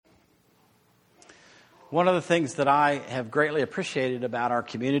One of the things that I have greatly appreciated about our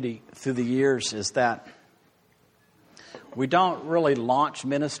community through the years is that we don't really launch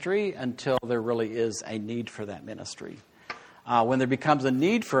ministry until there really is a need for that ministry. When there becomes a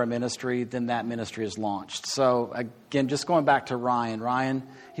need for a ministry, then that ministry is launched. So again, just going back to Ryan,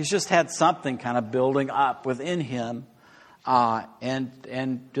 he's just had something kind of building up within him,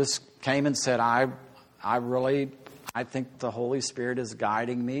 and just came and said, I think the Holy Spirit is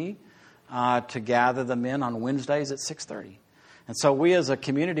guiding me to gather the men on Wednesdays at 6:30. And so we as a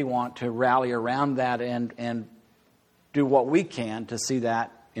community want to rally around that and do what we can to see that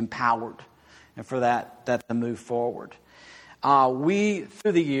empowered and for that to move forward. We,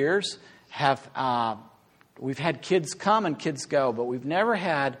 through the years, we've had kids come and kids go, but we've never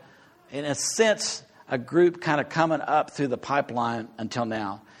had, in a sense, a group kind of coming up through the pipeline until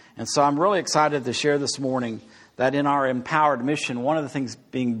now. And so I'm really excited to share this morning that in our empowered mission, one of the things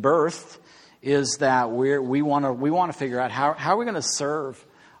being birthed is that we want to figure out how are we going to serve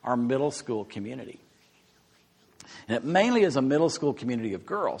our middle school community. And it mainly is a middle school community of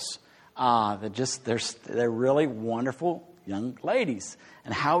girls. They're really wonderful young ladies.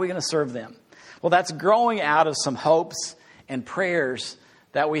 And how are we going to serve them? Well, that's growing out of some hopes and prayers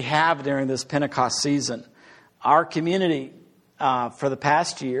that we have during this Pentecost season. Our community, for the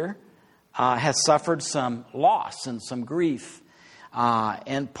past year, has suffered some loss and some grief.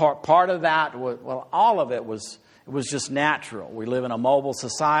 And part of that, all of it was just natural. We live in a mobile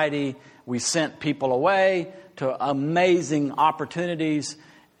society. We sent people away to amazing opportunities,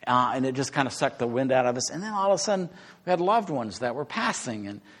 and it just kind of sucked the wind out of us. And then all of a sudden, we had loved ones that were passing.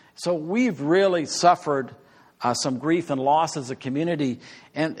 And so we've really suffered some grief and loss as a community.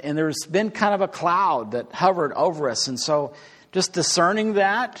 And there's been kind of a cloud that hovered over us. And so just discerning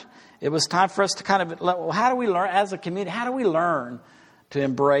that, it was time for us to kind of, how do we learn as a community? How do we learn to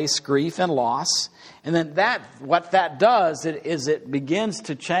embrace grief and loss? And then what that does is it begins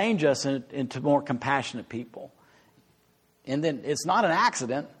to change us into more compassionate people. And then it's not an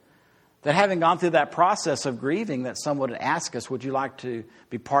accident that having gone through that process of grieving, that someone would ask us, would you like to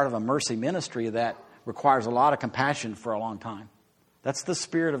be part of a mercy ministry that requires a lot of compassion for a long time? That's the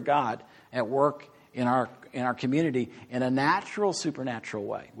Spirit of God at work in our community in a natural, supernatural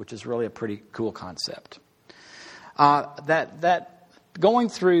way, which is really a pretty cool concept. That going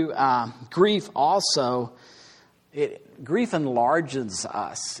through grief also, grief enlarges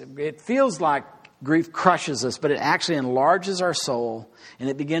us. It feels like grief crushes us, but it actually enlarges our soul, and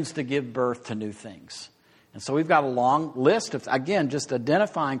it begins to give birth to new things. And so we've got a long list of, again, just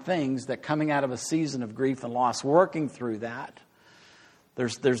identifying things that coming out of a season of grief and loss, working through that,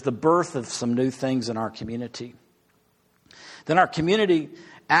 there's the birth of some new things in our community. Then our community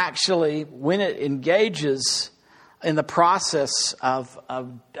actually, when it engages in the process of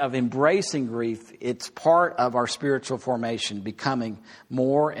embracing grief, it's part of our spiritual formation, becoming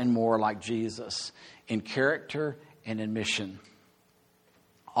more and more like Jesus in character and in mission.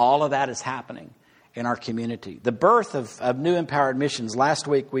 All of that is happening in our community. The birth of New Empowered Missions. Last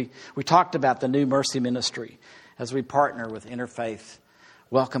week we talked about the New Mercy Ministry as we partner with Interfaith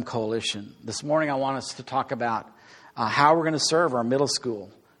Welcome Coalition. This morning I want us to talk about how we're going to serve our middle school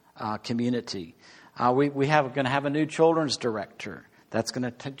community. We're going to have a new children's director. That's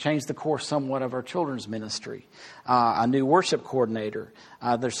going to change the course somewhat of our children's ministry. A new worship coordinator.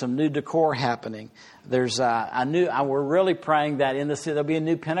 There's some new decor happening. There's we're really praying that in the city there'll be a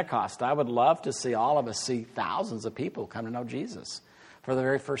new Pentecost. I would love to see all of us see thousands of people come to know Jesus for the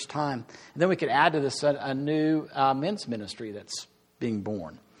very first time. And then we could add to this a new men's ministry that's being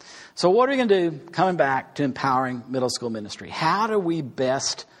born. So what are we going to do coming back to empowering middle school ministry? How do we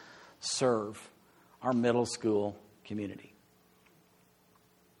best serve our middle school community?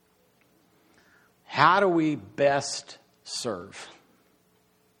 How do we best serve?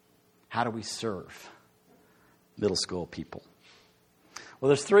 How do we serve middle school people? Well,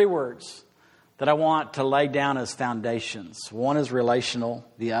 there's three words that I want to lay down as foundations. One is relational,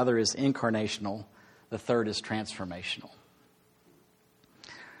 the other is incarnational, the third is transformational.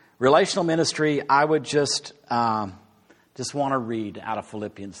 Relational ministry, I would just want to read out of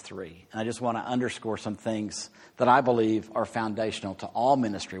Philippians 3. And I just want to underscore some things that I believe are foundational to all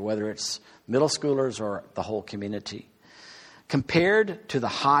ministry, whether it's middle schoolers or the whole community. Compared to the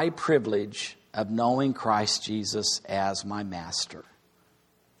high privilege of knowing Christ Jesus as my master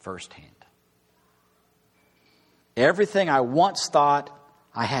firsthand. Everything I once thought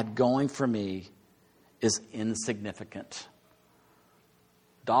I had going for me is insignificant.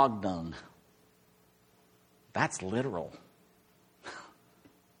 Dog dung. That's literal.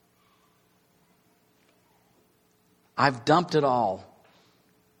 I've dumped it all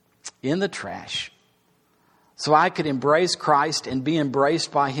in the trash so I could embrace Christ and be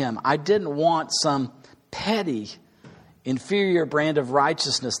embraced by Him. I didn't want some petty, inferior brand of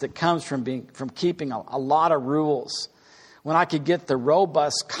righteousness that comes from keeping a lot of rules, when I could get the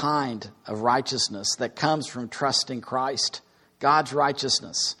robust kind of righteousness that comes from trusting Christ, God's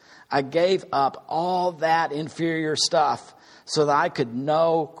righteousness. I gave up all that inferior stuff so that I could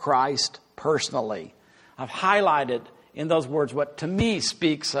know Christ personally. I've highlighted in those words what to me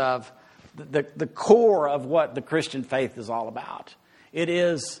speaks of the core of what the Christian faith is all about. It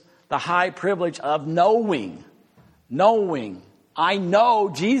is the high privilege of knowing. I know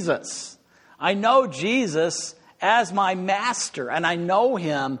Jesus. I know Jesus as my master, and I know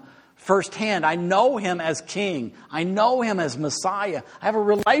Him firsthand. I know Him as King. I know Him as Messiah. I have a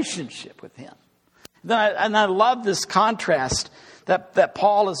relationship with Him. And I love this contrast that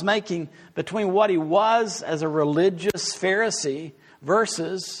Paul is making between what he was as a religious Pharisee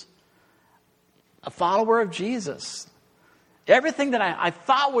versus a follower of Jesus. Everything that I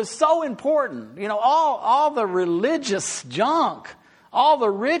thought was so important, all the religious junk, all the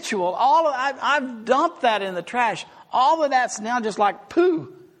ritual, I've dumped that in the trash. All of that's now just like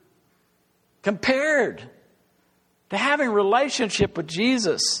poo compared to having a relationship with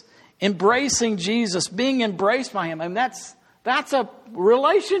Jesus, embracing Jesus, being embraced by Him. I mean, that's a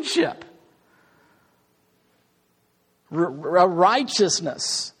relationship. A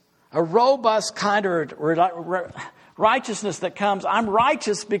righteousness, a robust kind of righteousness that comes. I'm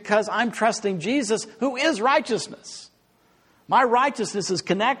righteous because I'm trusting Jesus, who is righteousness. My righteousness is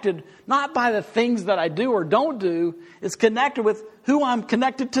connected not by the things that I do or don't do. It's connected with who I'm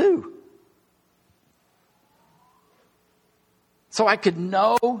connected to. So I could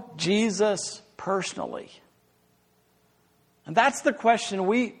know Jesus personally. And that's the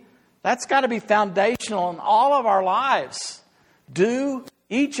question that's got to be foundational in all of our lives. Do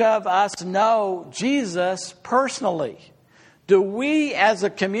each of us know Jesus personally? Do we as a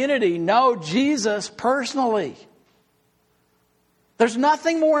community know Jesus personally? There's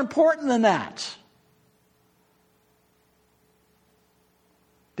nothing more important than that.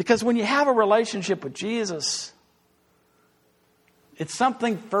 Because when you have a relationship with Jesus, it's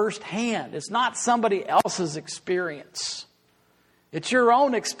something firsthand. It's not somebody else's experience. It's your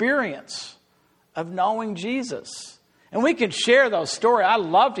own experience of knowing Jesus. And we can share those stories. I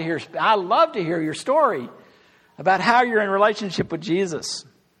love to hear your story about how you're in relationship with Jesus.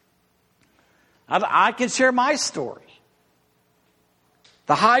 I can share my story.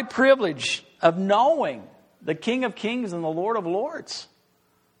 The high privilege of knowing the King of Kings and the Lord of Lords.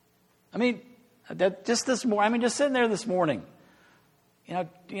 I mean, just sitting there this morning,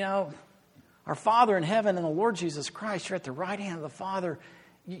 our Father in heaven and the Lord Jesus Christ, you're at the right hand of the Father,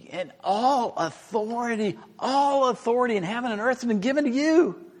 and all authority in heaven and earth has been given to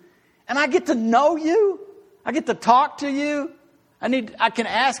you. And I get to know you. I get to talk to you. I can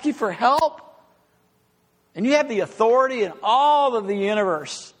ask you for help. And you have the authority in all of the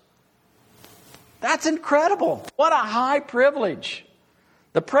universe. That's incredible. What a high privilege.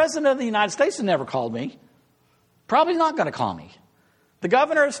 The President of the United States has never called me. Probably not going to call me. The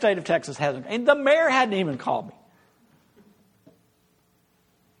governor of the state of Texas hasn't. And the mayor hadn't even called me.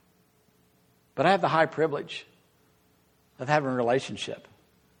 But I have the high privilege of having a relationship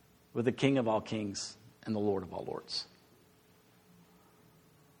with the King of all kings and the Lord of all lords.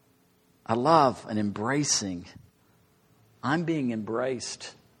 I love an embracing. I'm being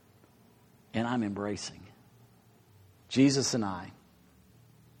embraced and I'm embracing. Jesus and I,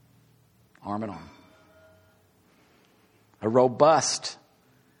 arm in arm. A robust,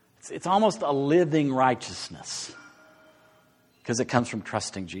 it's almost a living righteousness because it comes from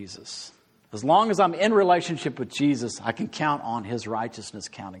trusting Jesus. As long as I'm in relationship with Jesus, I can count on His righteousness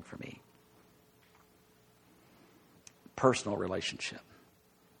counting for me. Personal relationship.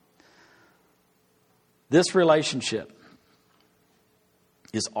 This relationship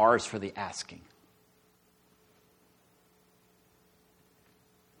is ours for the asking.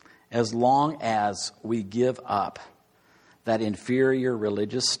 As long as we give up that inferior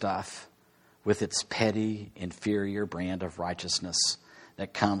religious stuff with its petty, inferior brand of righteousness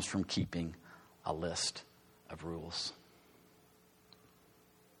that comes from keeping a list of rules.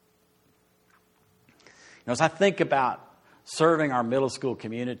 As I think about serving our middle school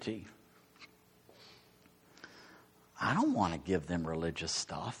community, I don't want to give them religious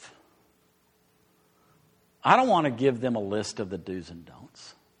stuff. I don't want to give them a list of the do's and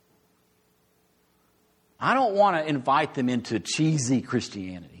don'ts. I don't want to invite them into cheesy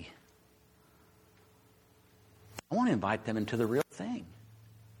Christianity. I want to invite them into the real thing.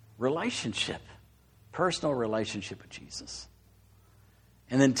 Relationship. Personal relationship with Jesus.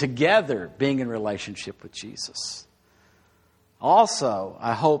 And then together being in relationship with Jesus. Also,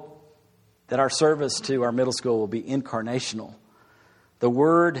 I hope that our service to our middle school will be incarnational. The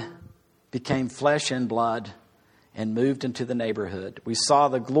Word became flesh and blood and moved into the neighborhood. We saw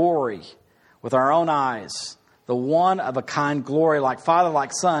the glory with our own eyes, the one-of-a-kind glory, like Father,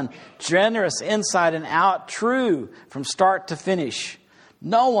 like Son, generous inside and out, true from start to finish.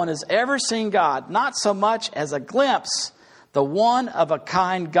 No one has ever seen God, not so much as a glimpse, the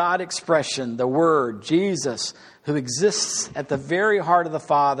one-of-a-kind God expression, the Word, Jesus, who exists at the very heart of the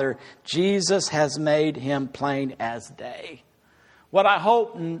Father. Jesus has made him plain as day. What I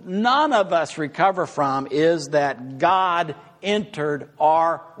hope none of us recover from is that God entered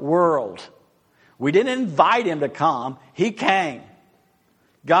our world. We didn't invite him to come. He came.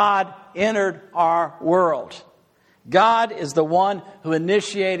 God entered our world. God is the one who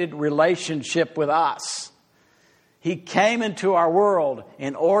initiated relationship with us. He came into our world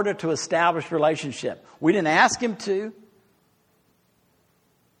in order to establish relationship. We didn't ask him to.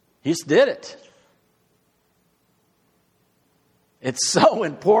 He just did it. It's so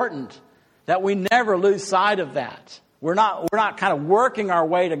important that we never lose sight of that. We're not kind of working our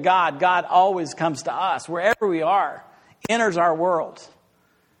way to God. God always comes to us. Wherever we are, enters our world.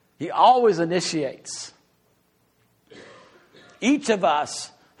 He always initiates. Each of us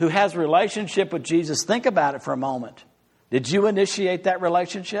who has a relationship with Jesus, think about it for a moment. Did you initiate that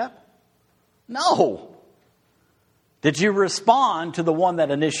relationship? No. Did you respond to the one that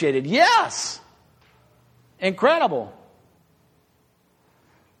initiated? Yes. Incredible.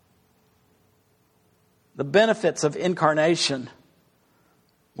 The benefits of incarnation.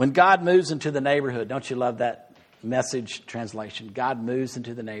 When God moves into the neighborhood, don't you love that Message translation? God moves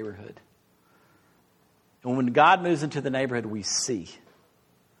into the neighborhood. And when God moves into the neighborhood, we see.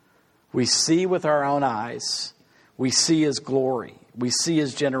 We see with our own eyes. We see his glory. We see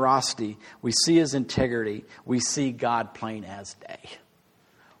his generosity. We see his integrity. We see God plain as day.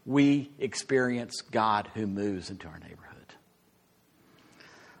 We experience God who moves into our neighborhood.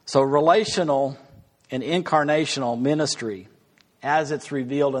 So relational and incarnational ministry, as it's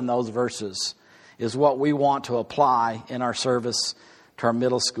revealed in those verses, is what we want to apply in our service to our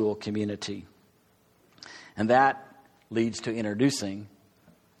middle school community. And that leads to introducing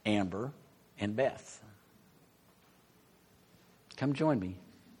Amber and Beth. Come join me.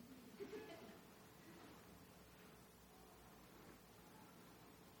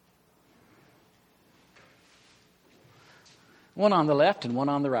 One on the left and one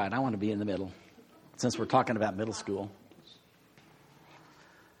on the right. I want to be in the middle, since we're talking about middle school.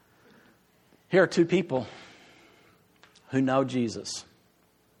 Here are two people who know Jesus.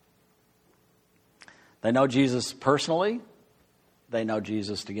 They know Jesus personally. They know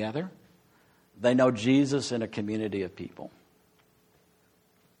Jesus together. They know Jesus in a community of people.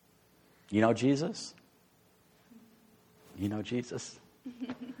 You know Jesus? You know Jesus?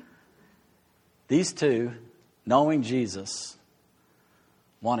 These two, knowing Jesus,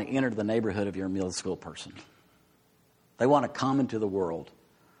 want to enter the neighborhood of your middle school person. They want to come into the world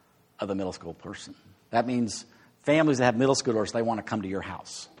of the middle school person. That means families that have middle schoolers, they want to come to your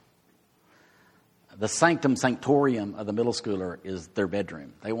house. The sanctum sanctorium of the middle schooler is their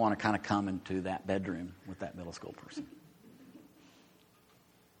bedroom. They want to kind of come into that bedroom with that middle school person.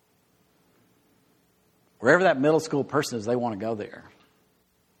 Wherever that middle school person is, they want to go there.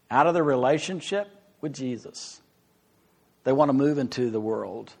 Out of their relationship with Jesus, they want to move into the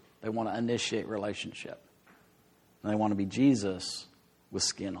world. They want to initiate relationship. And they want to be Jesus with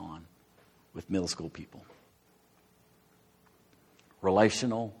skin on, with middle school people.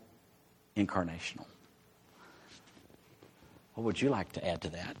 Relational, incarnational. What would you like to add to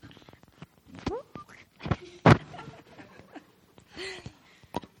that?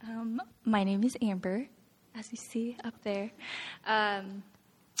 My name is Amber, as you see up there.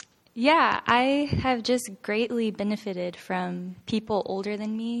 I have just greatly benefited from people older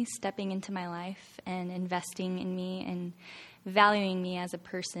than me stepping into my life and investing in me and valuing me as a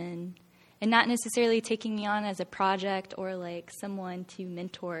person, and not necessarily taking me on as a project or like someone to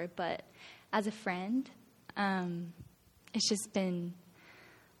mentor, but as a friend. It's just been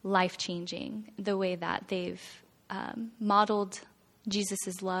life-changing, the way that they've modeled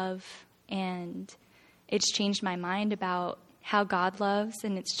Jesus' love, and it's changed my mind about how God loves,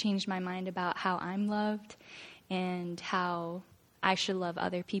 and it's changed my mind about how I'm loved and how I should love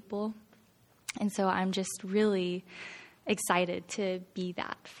other people. And so I'm just really excited to be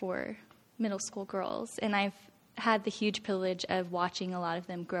that for middle school girls. And I've had the huge privilege of watching a lot of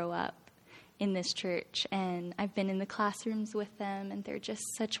them grow up in this church, and I've been in the classrooms with them, and they're just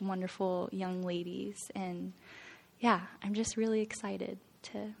such wonderful young ladies. And yeah, I'm just really excited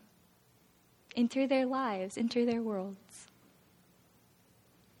to enter their lives, enter their worlds.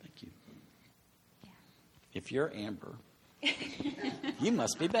 Thank you. Yeah. If you're Amber, you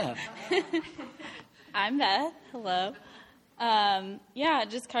must be Beth. I'm Beth. Hello.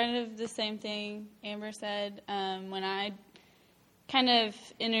 Just kind of the same thing Amber said. When I kind of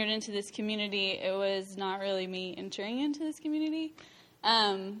entered into this community, it was not really me entering into this community.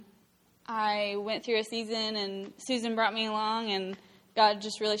 I went through a season, and Susan brought me along, and God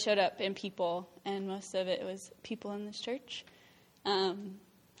just really showed up in people, and most of it was people in this church. I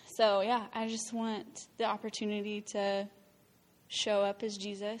just want the opportunity to show up as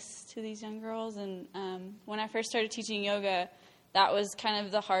Jesus to these young girls. And when I first started teaching yoga, that was kind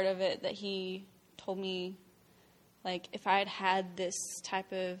of the heart of it, that he told me, like, if I had had this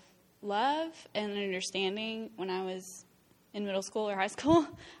type of love and understanding when I was in middle school or high school,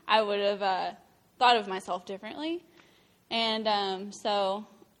 I would have thought of myself differently. And so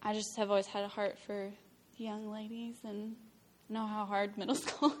I just have always had a heart for young ladies and know how hard middle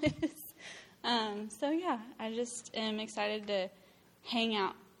school is. I just am excited to hang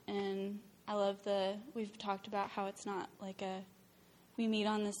out. And I love we've talked about how it's not like we meet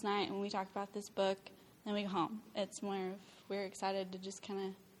on this night and we talk about this book, then we go home. It's more of we're excited to just kind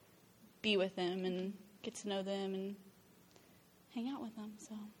of be with them and get to know them and hang out with them.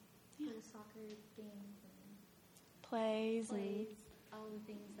 So, yeah. The soccer games and plays all the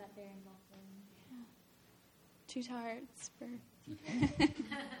things that they're involved in. Yeah. Too tired for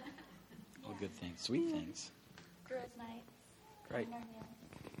All good things, sweet things. Girls' nights. Great.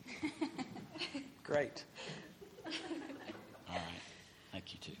 Great. All right.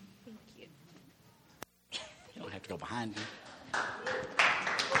 Thank you, too. Thank you. You don't have to go behind me.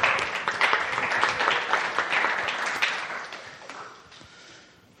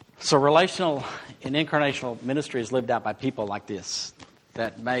 So relational and incarnational ministry is lived out by people like this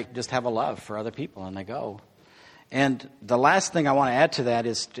that just have a love for other people, and they go. And the last thing I want to add to that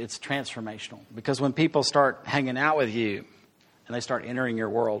is it's transformational. Because when people start hanging out with you and they start entering your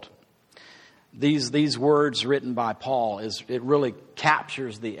world, these words written by Paul, it really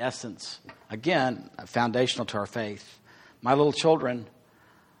captures the essence, again, foundational to our faith. My little children,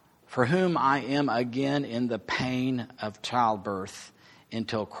 for whom I am again in the pain of childbirth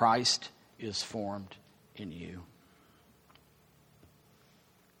until Christ is formed in you.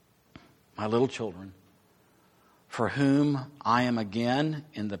 My little children, for whom I am again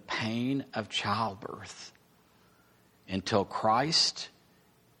in the pain of childbirth until Christ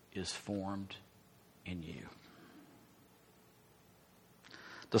is formed in you.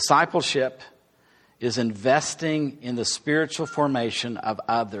 Discipleship is investing in the spiritual formation of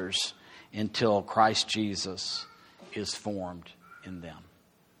others until Christ Jesus is formed in them.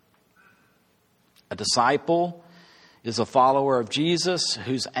 A disciple is a follower of Jesus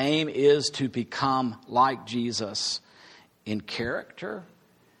whose aim is to become like Jesus in character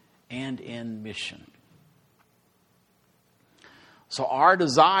and in mission. So our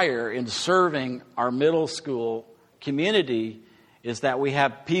desire in serving our middle school community is that we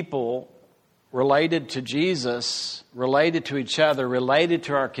have people related to Jesus, related to each other, related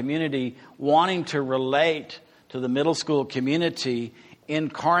to our community, wanting to relate to the middle school community,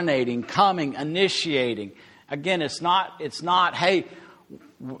 incarnating, coming, initiating. Again, it's not, hey,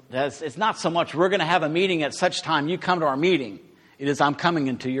 it's not so much we're going to have a meeting at such time, you come to our meeting. It is, I'm coming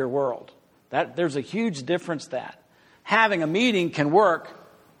into your world. There's a huge difference that. Having a meeting can work,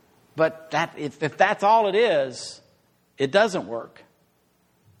 but if that's all it is, it doesn't work.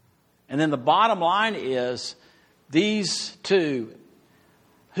 And then the bottom line is these two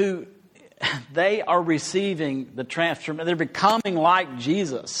who they are receiving the transformation. They're becoming like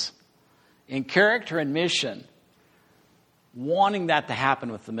Jesus in character and mission, wanting that to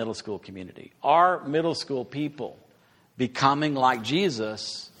happen with the middle school community. Our middle school people becoming like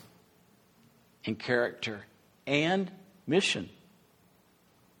Jesus in character and mission.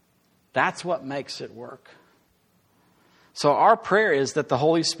 That's what makes it work. So our prayer is that the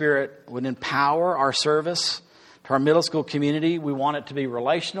Holy Spirit would empower our service to our middle school community. We want it to be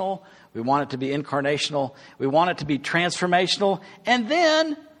relational. We want it to be incarnational. We want it to be transformational. And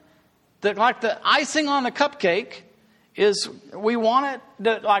then, like the icing on the cupcake, is we want it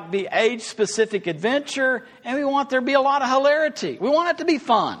to be age-specific adventure, and we want there to be a lot of hilarity. We want it to be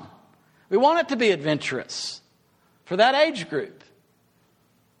fun. We want it to be adventurous for that age group.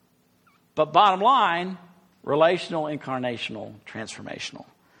 But bottom line, relational, incarnational, transformational.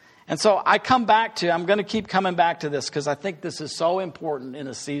 And so I'm going to keep coming back to this because I think this is so important in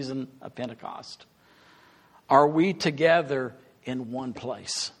a season of Pentecost. Are we together in one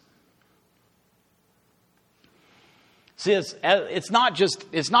place? See, it's not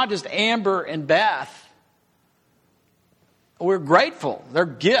just Amber and Beth. We're grateful. They're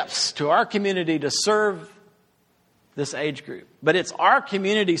gifts to our community to serve this age group. But it's our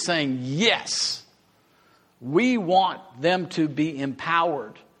community saying, yes, we want them to be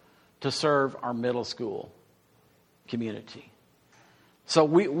empowered to serve our middle school community. So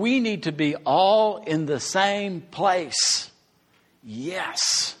we need to be all in the same place.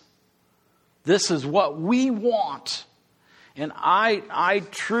 Yes, this is what we want. And I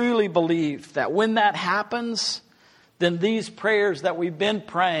truly believe that when that happens, then these prayers that we've been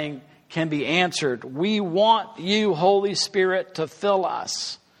praying can be answered. We want you, Holy Spirit, to fill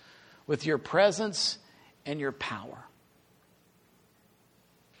us with your presence and your power.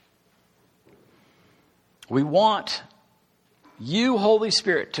 We want you, Holy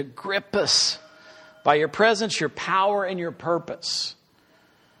Spirit, to grip us by your presence, your power, and your purpose.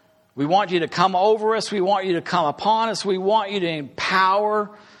 We want you to come over us. We want you to come upon us. We want you to empower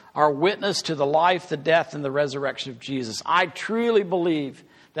our witness to the life, the death, and the resurrection of Jesus. I truly believe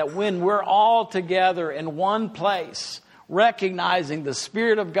that when we're all together in one place, recognizing the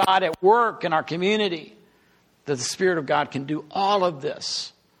Spirit of God at work in our community, that the Spirit of God can do all of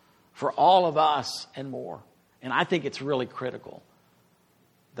this for all of us and more. And I think it's really critical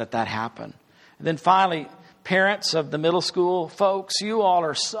that happen. And then finally, parents of the middle school folks, you all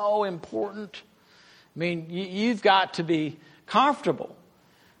are so important. I mean, you've got to be comfortable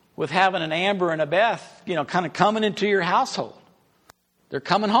with having an Amber and a Beth, kind of coming into your household. They're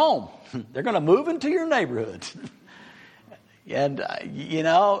coming home. They're going to move into your neighborhood. And,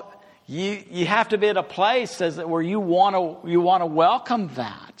 you have to be at a place where you want to welcome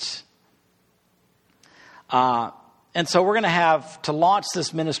that. And so we're going to have, to launch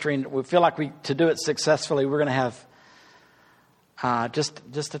this ministry, and we feel like to do it successfully, we're going to have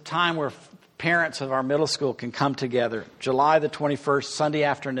just a time where parents of our middle school can come together. July the 21st, Sunday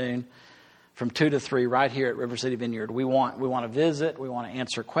afternoon, from 2 to 3, right here at River City Vineyard. We want to visit, we want to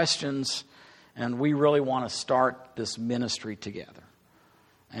answer questions, and we really want to start this ministry together.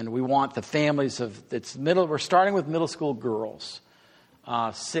 And we want the families we're starting with middle school girls,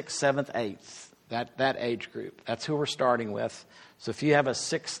 6th, 7th, 8th. That age group. That's who we're starting with. So if you have a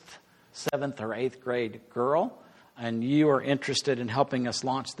 6th, 7th, or 8th grade girl and you are interested in helping us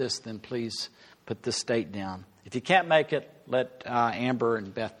launch this, then please put this date down. If you can't make it, let Amber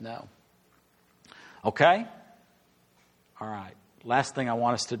and Beth know. Okay? All right. Last thing I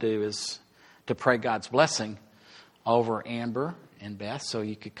want us to do is to pray God's blessing over Amber and Beth. So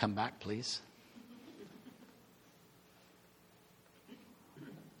you could come back, please.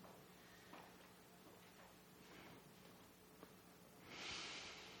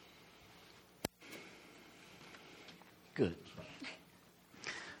 Good.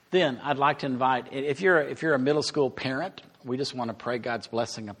 Then I'd like to invite, if you're a middle school parent, we just want to pray God's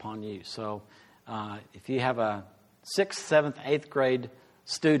blessing upon you. So if you have a 6th, 7th, 8th grade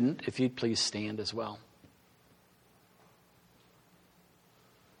student, if you'd please stand as well.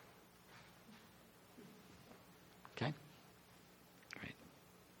 Okay? Great.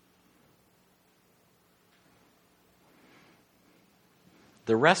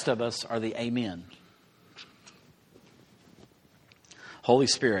 The rest of us are the amen. Holy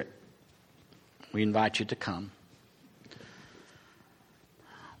Spirit, we invite you to come.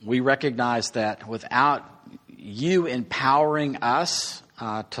 We recognize that without you empowering us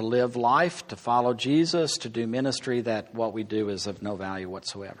to live life, to follow Jesus, to do ministry, that what we do is of no value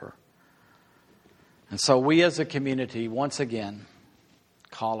whatsoever. And so we as a community, once again,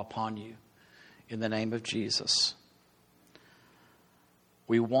 call upon you in the name of Jesus.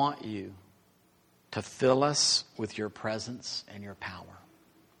 We want you to fill us with your presence and your power.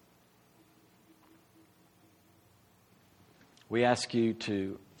 We ask you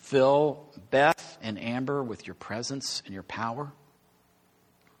to fill Beth and Amber with your presence and your power.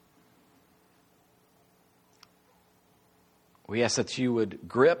 We ask that you would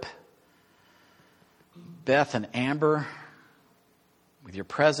grip Beth and Amber with your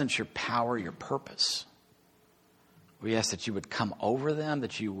presence, your power, your purpose. We ask that you would come over them,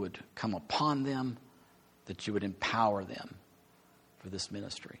 that you would come upon them, that you would empower them for this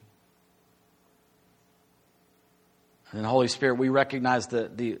ministry. And then, Holy Spirit, we recognize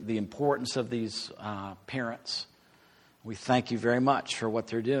the importance of these parents. We thank you very much for what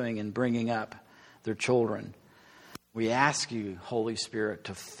they're doing in bringing up their children. We ask you, Holy Spirit,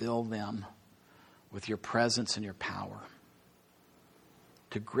 to fill them with your presence and your power,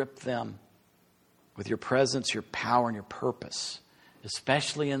 to grip them with your presence, your power, and your purpose,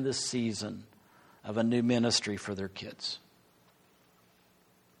 especially in this season of a new ministry for their kids.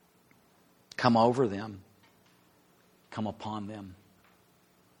 Come over them. come upon them.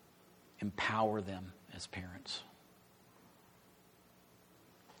 Empower them as parents.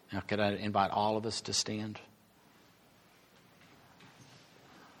 Now, could I invite all of us to stand?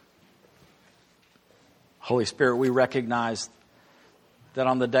 Holy Spirit, we recognize that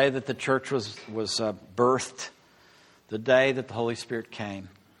on the day that the church was birthed, the day that the Holy Spirit came,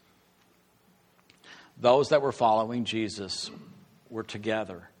 those that were following Jesus were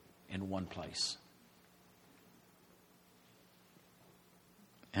together in one place.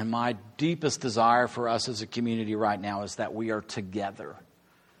 And my deepest desire for us as a community right now is that we are together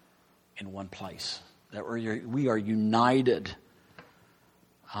in one place. That we are united.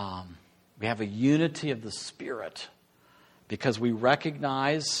 We have a unity of the Spirit because we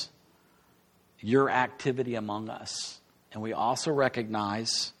recognize your activity among us. And we also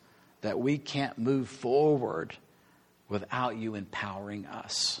recognize that we can't move forward without you empowering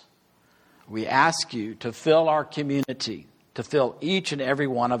us. We ask you to fill our community, to fill each and every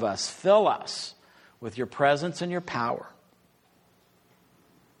one of us. Fill us with your presence and your power.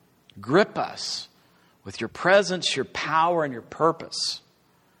 Grip us with your presence, your power, and your purpose.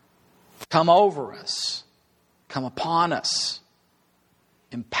 Come over us. Come upon us.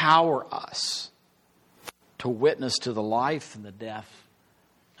 Empower us to witness to the life and the death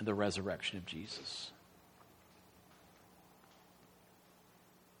and the resurrection of Jesus.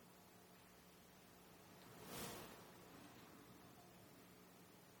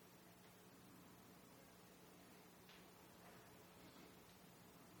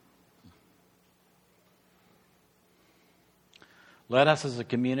 Let us as a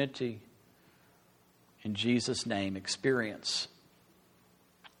community, in Jesus' name, experience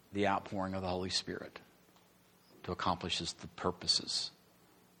the outpouring of the Holy Spirit to accomplish the purposes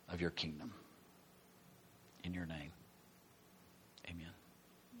of your kingdom. In your name, amen.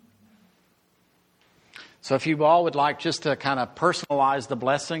 So if you all would like just to kind of personalize the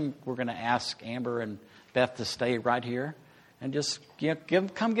blessing, we're going to ask Amber and Beth to stay right here and just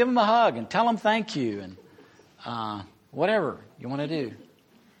come give them a hug and tell them thank you and whatever you want to do.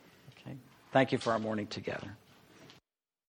 Okay. Thank you for our morning together.